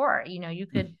in store. You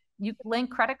could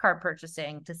link credit card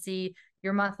purchasing to see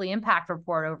your monthly impact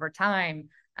report over time.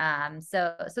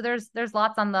 So there's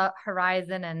lots on the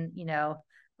horizon, and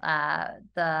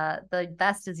the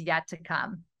best is yet to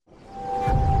come.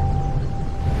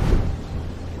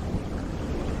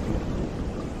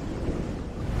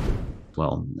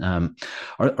 Well,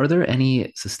 are there any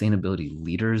sustainability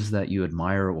leaders that you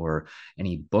admire, or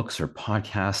any books or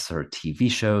podcasts or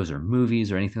TV shows or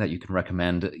movies or anything that you can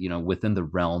recommend, within the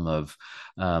realm of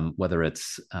whether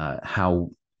it's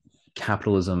how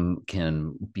capitalism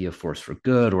can be a force for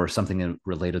good, or something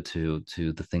related to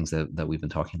the things that we've been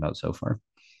talking about so far?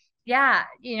 Yeah,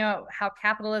 how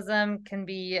capitalism can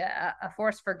be a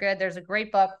force for good. There's a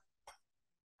great book,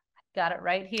 got it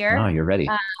right Oh, here. you're ready.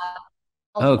 Called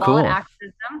Oh, Wallet cool.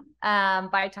 Activism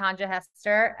by Tanja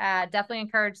Hester. Definitely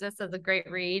encourage this as a great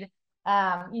read.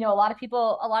 A lot of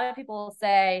people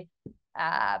say,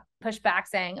 push back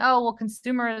saying, oh, well,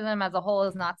 consumerism as a whole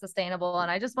is not sustainable. And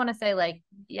I just want to say, like,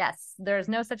 yes, there's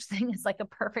no such thing as like a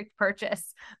perfect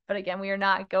purchase. But again, we are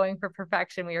not going for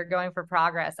perfection. We are going for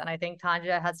progress. And I think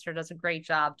Tanja Hester does a great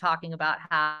job talking about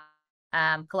how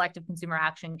collective consumer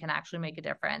action can actually make a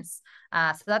difference.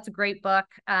 So that's a great book.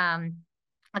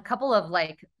 A couple of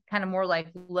kind of more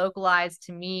localized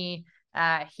to me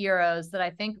heroes that I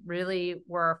think really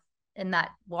were in that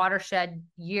watershed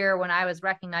year when I was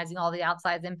recognizing all the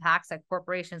outsized impacts that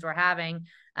corporations were having.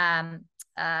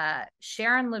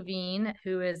 Sharon Levine,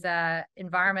 who is a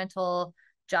environmental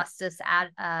justice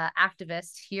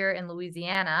activist here in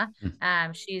Louisiana.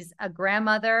 She's a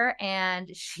grandmother,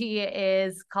 and she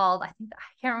is called, I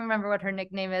can't remember what her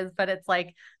nickname is, but it's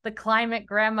like the climate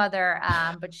grandmother.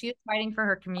 But she is fighting for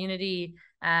her community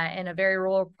in a very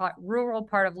rural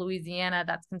part of Louisiana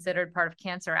that's considered part of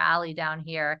Cancer Alley down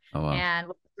here. Oh, wow. And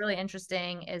what's really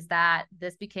interesting is that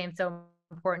this became so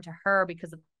important to her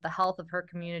because of the health of her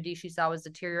community she saw was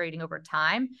deteriorating over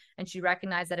time. And she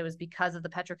recognized that it was because of the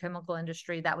petrochemical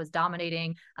industry that was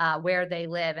dominating where they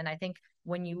live. And I think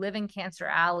when you live in Cancer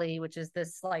Alley, which is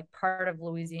this part of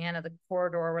Louisiana, the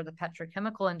corridor where the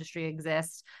petrochemical industry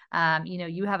exists,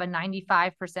 you have a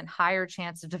 95% higher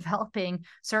chance of developing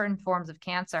certain forms of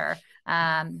cancer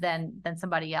than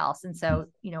somebody else. And so,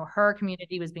 her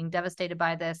community was being devastated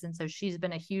by this. And so she's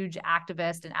been a huge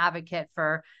activist and advocate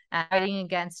for fighting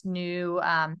against new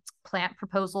plant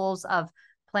proposals of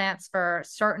plants for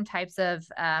certain types of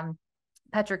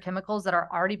petrochemicals that are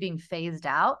already being phased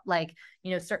out,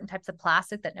 certain types of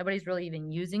plastic that nobody's really even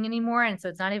using anymore. And so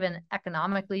it's not even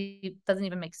economically, doesn't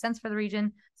even make sense for the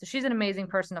region. So she's an amazing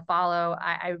person to follow.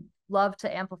 I love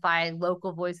to amplify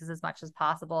local voices as much as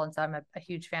possible. And so I'm a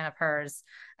huge fan of hers.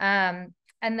 And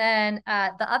then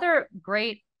the other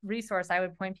great resource I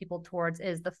would point people towards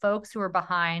is the folks who are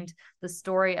behind the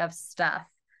Story of Stuff.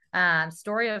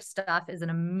 Story of Stuff is an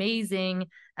amazing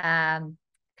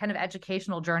kind of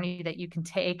educational journey that you can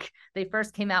take. They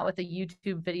first came out with a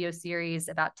YouTube video series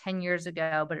about 10 years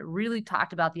ago, but it really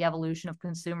talked about the evolution of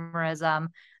consumerism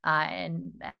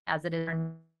and as it is,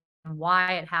 and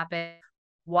why it happened,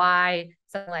 why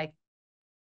something like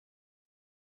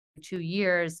 2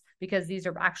 years, because these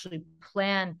are actually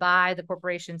planned by the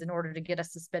corporations in order to get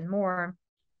us to spend more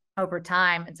over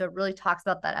time. And so it really talks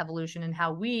about that evolution and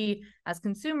how we as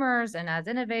consumers and as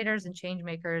innovators and change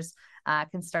makers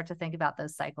can start to think about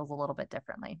those cycles a little bit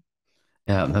differently.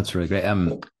 Yeah, that's really great.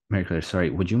 Mary Claire, sorry,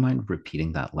 would you mind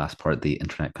repeating that last part? The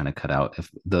internet kind of cut out. If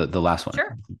the last one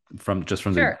Sure. from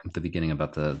Sure. the beginning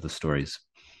about the stories.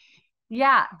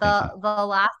 Yeah, the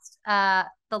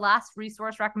last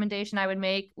resource recommendation I would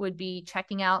make would be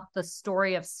checking out the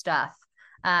Story of Stuff.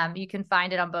 You can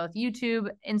find it on both YouTube,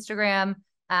 Instagram,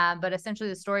 but essentially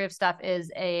the Story of Stuff is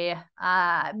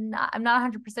I'm not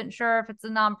 100% sure if it's a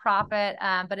nonprofit,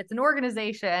 but it's an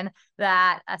organization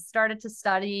that started to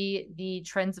study the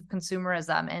trends of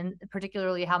consumerism and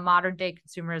particularly how modern day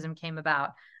consumerism came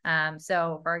about.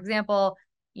 So for example,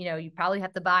 you probably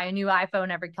have to buy a new iPhone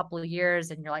every couple of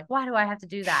years, and you're like, why do I have to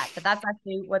do that? But that's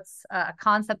actually what's a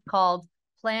concept called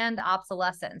planned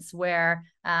obsolescence, where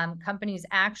companies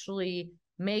actually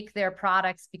make their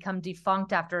products become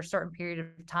defunct after a certain period of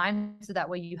time, so that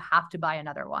way you have to buy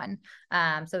another one.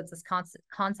 So it's this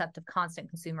concept of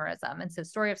constant consumerism. And so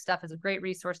Story of Stuff is a great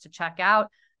resource to check out,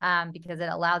 because it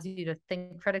allows you to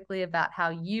think critically about how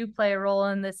you play a role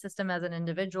in this system as an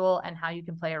individual, and how you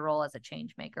can play a role as a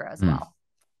change maker as well.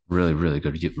 Really, really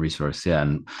good resource. Yeah.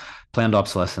 And planned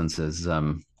obsolescence is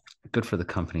good for the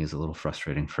companies, a little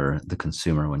frustrating for the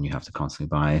consumer when you have to constantly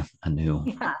buy a new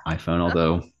iPhone,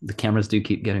 although the cameras do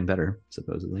keep getting better,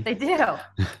 supposedly. They do.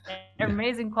 They're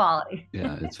amazing quality.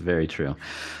 Yeah, it's very true.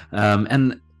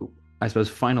 And I suppose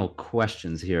final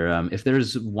questions here. If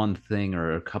there's one thing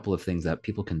or a couple of things that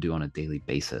people can do on a daily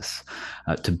basis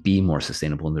to be more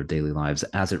sustainable in their daily lives,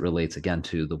 as it relates again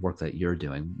to the work that you're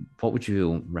doing, what would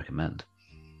you recommend?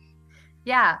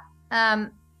 Yeah.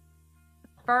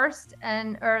 First,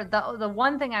 the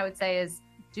one thing I would say is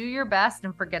do your best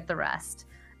and forget the rest.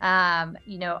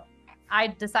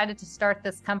 I decided to start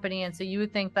this company, and so you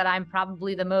would think that I'm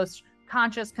probably the most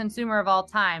conscious consumer of all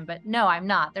time, but no, I'm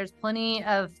not. There's plenty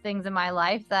of things in my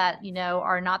life that,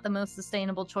 are not the most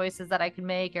sustainable choices that I could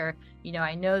make, or,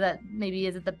 I know that maybe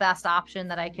isn't the best option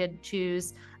that I could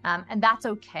choose. And that's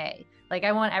okay. Like,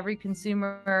 I want every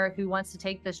consumer who wants to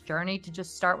take this journey to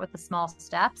just start with the small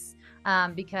steps,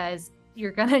 because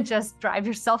you're going to just drive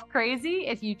yourself crazy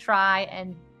if you try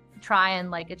and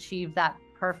like achieve that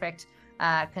perfect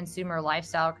consumer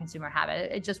lifestyle or consumer habit.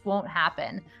 It just won't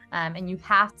happen. And you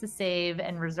have to save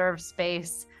and reserve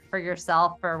space for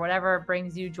yourself for whatever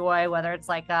brings you joy, whether it's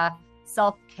like a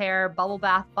self-care bubble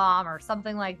bath bomb or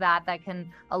something like that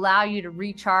can allow you to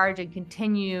recharge and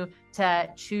continue to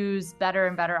choose better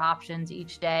and better options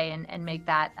each day, and make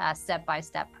that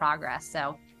step-by-step progress.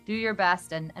 So do your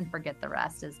best and forget the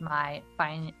rest is my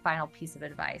final piece of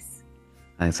advice.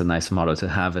 I think it's a nice motto to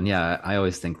have. And yeah, I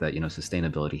always think that,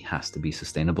 sustainability has to be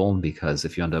sustainable, because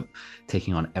if you end up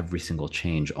taking on every single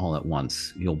change all at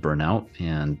once, you'll burn out,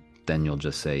 and then you'll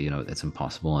just say, it's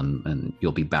impossible, and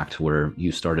you'll be back to where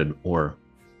you started, or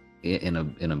in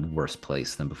a worse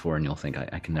place than before, and you'll think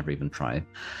I can never even try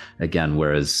again.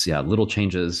 Whereas, yeah, little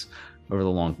changes over the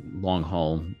long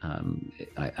haul,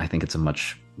 I think it's a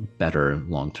much better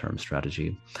long-term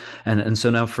strategy. And so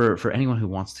now for anyone who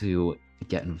wants to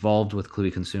get involved with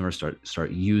Kluwe Consumer,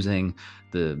 start using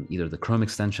either the Chrome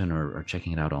extension or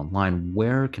checking it out online,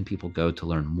 where can people go to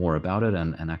learn more about it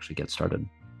and actually get started?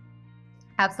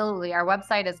 Absolutely. Our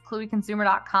website is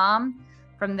kluweconsumer.com.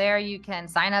 From there, you can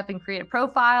sign up and create a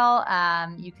profile.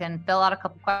 You can fill out a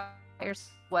couple questions,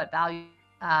 what value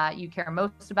you care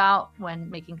most about when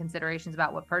making considerations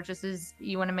about what purchases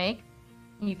you want to make.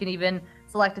 You can even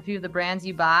select a few of the brands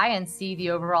you buy and see the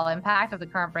overall impact of the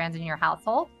current brands in your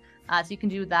household. So you can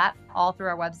do that all through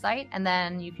our website. And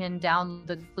then you can download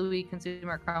the Kluwe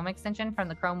Consumer Chrome extension from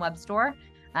the Chrome Web Store.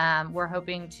 We're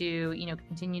hoping to,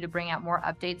 continue to bring out more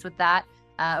updates with that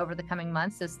over the coming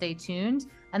months, so stay tuned.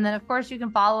 And then, of course, you can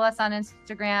follow us on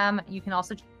Instagram. You can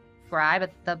also subscribe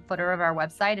at the footer of our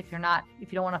website if you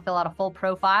don't want to fill out a full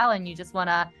profile and you just want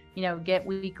to, get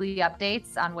weekly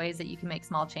updates on ways that you can make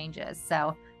small changes.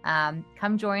 So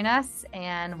come join us,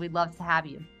 and we'd love to have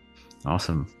you.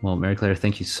 Awesome. Well, Mary Claire,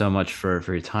 thank you so much for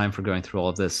your time, for going through all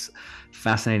of this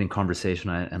fascinating conversation.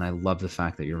 And I love the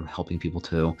fact that you're helping people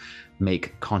to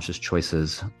make conscious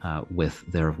choices with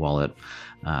their wallet,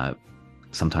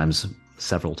 sometimes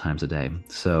several times a day.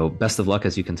 So best of luck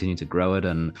as you continue to grow it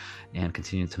and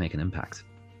continue to make an impact.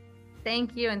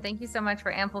 Thank you. And thank you so much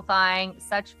for amplifying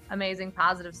such amazing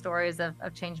positive stories of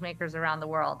change makers around the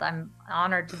world. I'm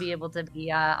honored to be able to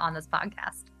be on this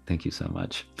podcast. Thank you so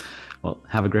much. Well,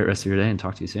 have a great rest of your day, and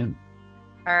talk to you soon.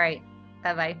 All right.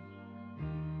 Bye-bye.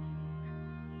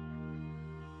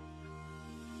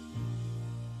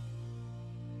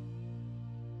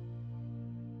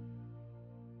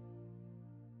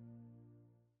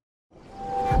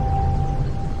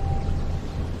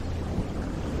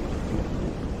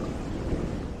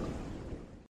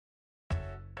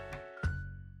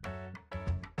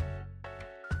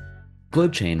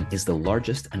 GlobeChain is the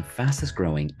largest and fastest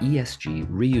growing ESG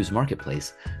reuse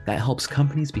marketplace that helps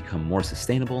companies become more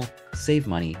sustainable, save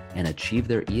money, and achieve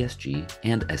their ESG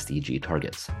and SDG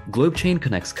targets. GlobeChain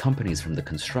connects companies from the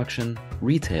construction,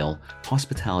 retail,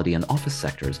 hospitality, and office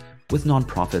sectors with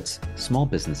nonprofits, small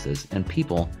businesses, and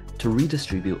people to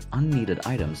redistribute unneeded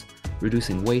items,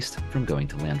 reducing waste from going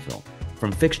to landfill.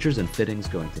 From fixtures and fittings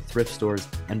going to thrift stores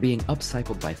and being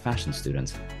upcycled by fashion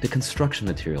students, to construction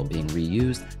material being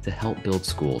reused to help build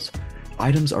schools,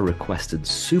 items are requested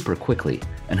super quickly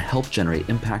and help generate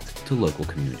impact to local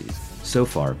communities. So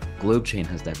far, GlobeChain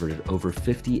has diverted over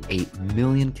 58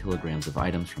 million kilograms of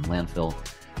items from landfill,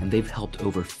 and they've helped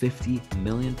over 50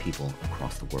 million people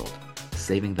across the world,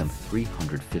 saving them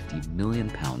 350 million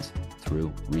pounds through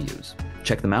reuse.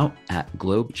 Check them out at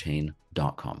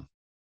globechain.com.